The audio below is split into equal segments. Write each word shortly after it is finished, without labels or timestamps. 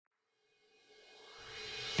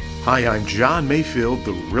Hi, I'm John Mayfield,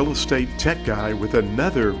 the Real Estate Tech Guy, with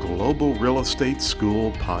another Global Real Estate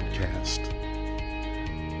School podcast.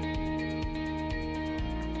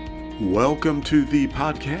 Welcome to the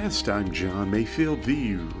podcast. I'm John Mayfield,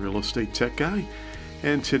 the Real Estate Tech Guy,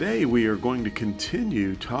 and today we are going to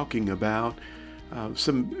continue talking about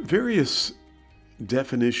some various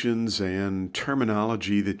definitions and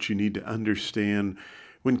terminology that you need to understand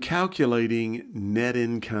when calculating net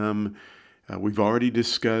income. We've already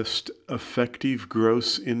discussed effective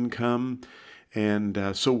gross income.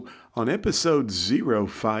 And so on episode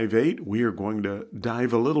 058, we are going to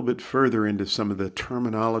dive a little bit further into some of the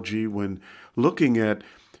terminology when looking at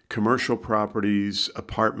commercial properties,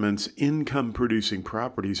 apartments, income-producing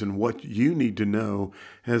properties, and what you need to know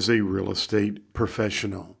as a real estate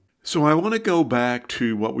professional. So I want to go back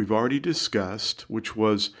to what we've already discussed, which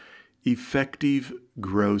was effective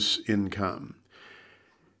gross income.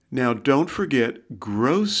 Now, don't forget,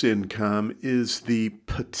 gross income is the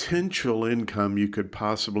potential income you could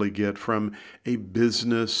possibly get from a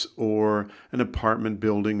business or an apartment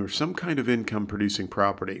building or some kind of income-producing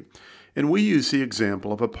property. And we use the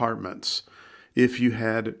example of apartments. If you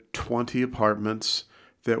had 20 apartments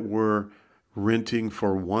that were renting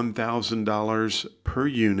for $1,000 per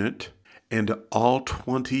unit, and all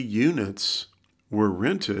 20 units were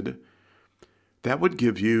rented, that would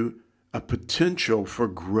give you a potential for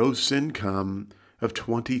gross income of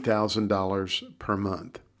 $20,000 per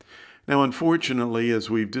month. Now, unfortunately, as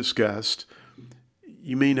we've discussed,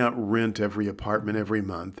 you may not rent every apartment every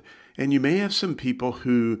month, and you may have some people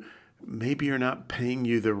who maybe are not paying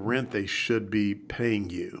you the rent they should be paying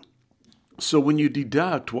you. So when you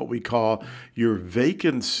deduct what we call your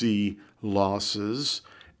vacancy losses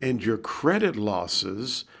and your credit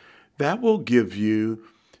losses, that will give you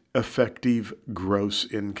effective gross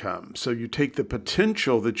income. So you take the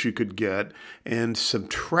potential that you could get and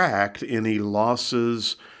subtract any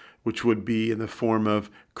losses, which would be in the form of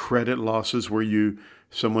credit losses where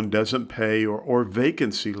someone doesn't pay, or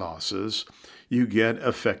vacancy losses. You get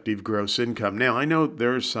effective gross income. Now, I know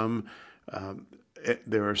there are some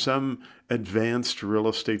advanced real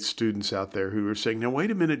estate students out there who are saying, now,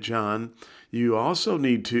 wait a minute, John, you also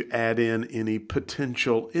need to add in any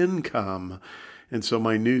potential income. And so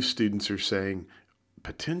my new students are saying,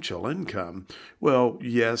 potential income? Well,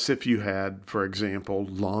 yes, if you had, for example,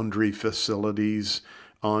 laundry facilities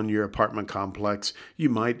on your apartment complex, you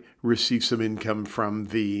might receive some income from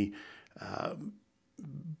the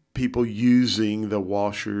people using the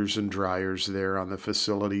washers and dryers there on the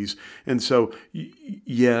facilities. And so,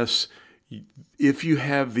 yes, if you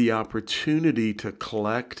have the opportunity to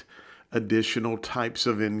collect additional types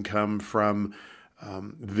of income from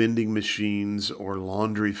vending machines or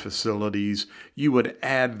laundry facilities, you would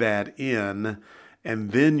add that in,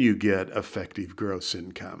 and then you get effective gross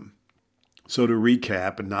income. So to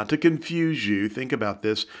recap, and not to confuse you, think about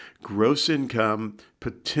this: gross income,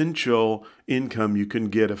 potential income you can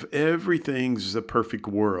get if everything's the perfect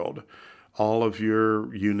world. All of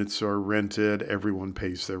your units are rented, everyone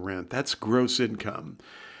pays their rent. That's gross income.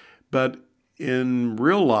 But in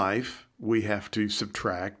real life, we have to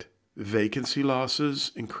subtract vacancy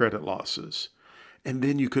losses and credit losses. And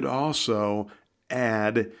then you could also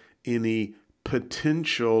add any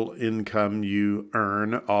potential income you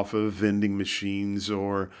earn off of vending machines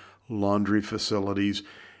or laundry facilities,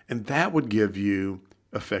 and that would give you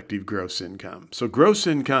effective gross income. So gross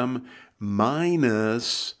income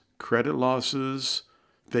minus credit losses,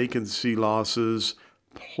 vacancy losses,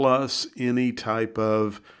 plus any type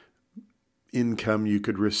of income you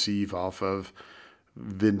could receive off of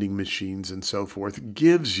vending machines and so forth,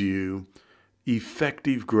 gives you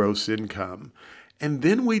effective gross income. And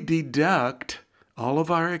then we deduct all of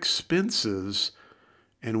our expenses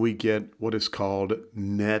and we get what is called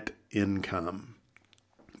net income.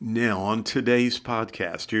 Now, on today's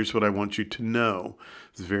podcast, here's what I want you to know.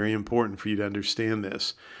 It's very important for you to understand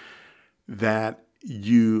this, that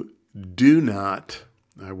you do not,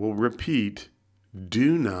 I will repeat,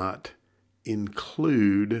 do not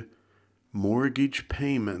include mortgage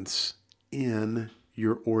payments in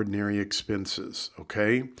your ordinary expenses,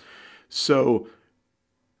 okay? So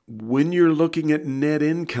when you're looking at net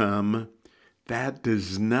income, that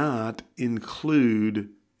does not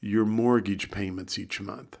include your mortgage payments each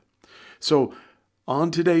month. So on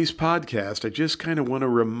today's podcast, I just kind of want to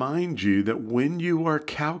remind you that when you are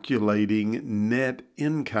calculating net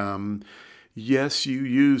income, yes, you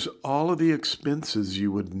use all of the expenses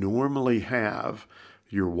you would normally have: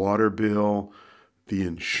 your water bill, the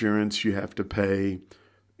insurance you have to pay,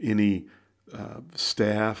 any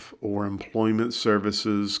staff or employment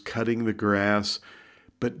services, cutting the grass.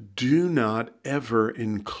 but do not ever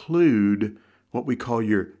include what we call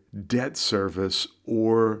your debt service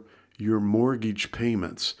or your mortgage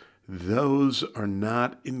payments. Those are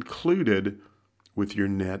not included with your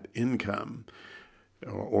net income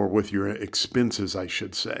or with your expenses, I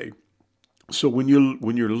should say. So when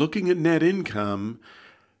you're looking at net income,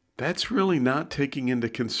 that's really not taking into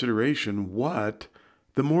consideration what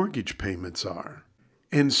the mortgage payments are.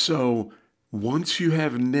 And so once you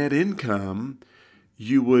have net income,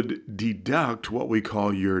 you would deduct what we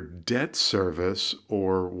call your debt service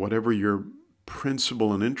or whatever your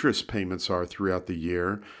principal and interest payments are throughout the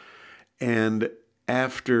year. And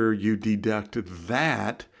after you deduct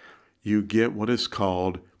that, you get what is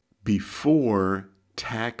called before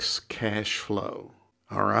tax cash flow.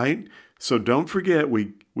 All right? So don't forget,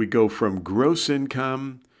 we go from gross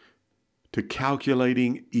income to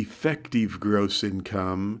calculating effective gross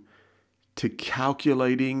income to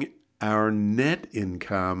calculating our net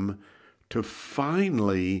income to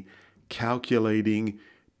finally calculating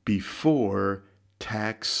before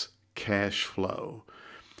tax cash flow.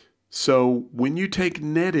 So when you take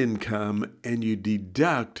net income and you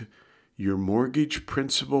deduct your mortgage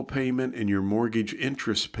principal payment and your mortgage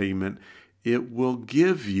interest payment, it will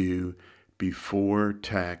give you before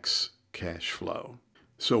tax cash flow.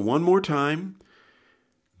 So one more time,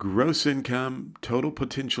 gross income, total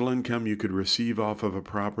potential income you could receive off of a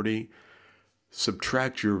property,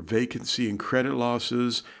 subtract your vacancy and credit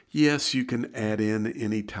losses. Yes, you can add in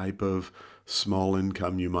any type of small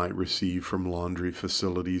income you might receive from laundry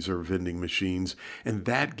facilities or vending machines, and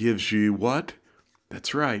that gives you what?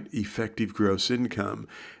 That's right, effective gross income.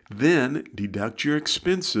 Then deduct your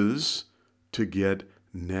expenses to get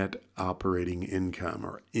net operating income,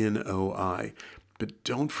 or NOI. But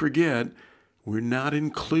don't forget, we're not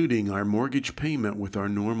including our mortgage payment with our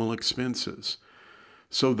normal expenses.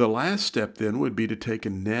 So the last step then would be to take a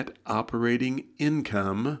net operating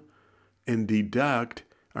income and deduct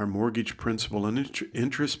our mortgage principal and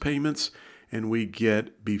interest payments, and we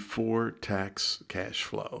get before tax cash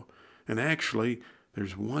flow. And actually,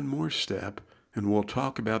 there's one more step, and we'll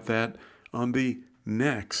talk about that on the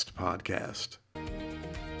next podcast.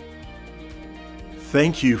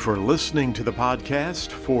 Thank you for listening to the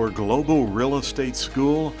podcast for Global Real Estate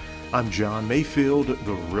School. I'm John Mayfield,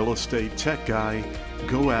 the Real Estate Tech Guy.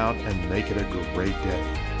 Go out and make it a great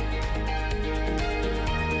day.